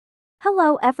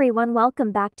Hello everyone,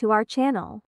 welcome back to our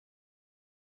channel.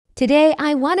 Today,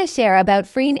 I want to share about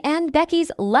Freen and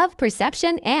Becky's love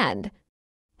perception and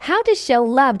how to show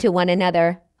love to one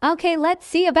another. Okay, let's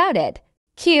see about it.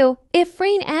 Q. If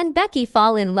Freen and Becky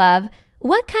fall in love,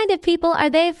 what kind of people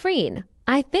are they, Freen?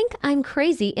 I think I'm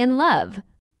crazy in love.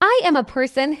 I am a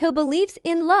person who believes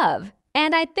in love,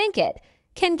 and I think it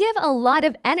can give a lot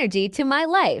of energy to my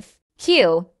life.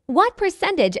 Q. What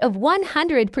percentage of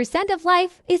 100% of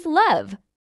life is love?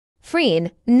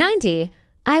 Freen, 90.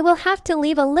 I will have to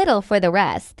leave a little for the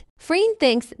rest. Freen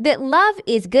thinks that love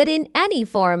is good in any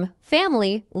form: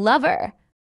 family, lover,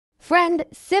 friend,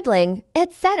 sibling,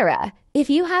 etc. If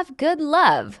you have good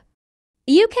love,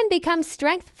 you can become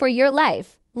strength for your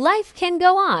life. Life can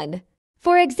go on.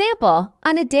 For example,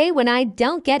 on a day when I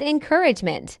don't get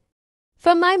encouragement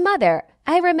from my mother,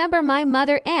 I remember my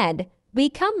mother and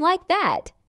become like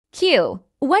that. Q.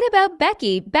 What about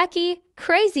Becky? Becky,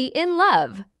 crazy in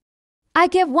love. I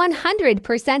give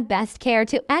 100% best care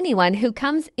to anyone who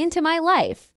comes into my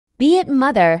life, be it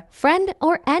mother, friend,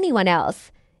 or anyone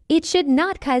else. It should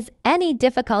not cause any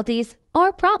difficulties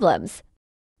or problems.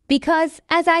 Because,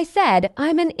 as I said,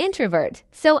 I'm an introvert,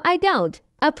 so I don't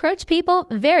approach people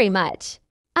very much.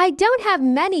 I don't have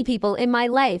many people in my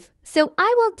life, so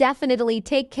I will definitely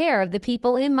take care of the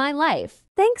people in my life.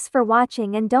 Thanks for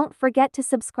watching and don't forget to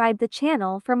subscribe the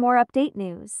channel for more update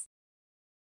news.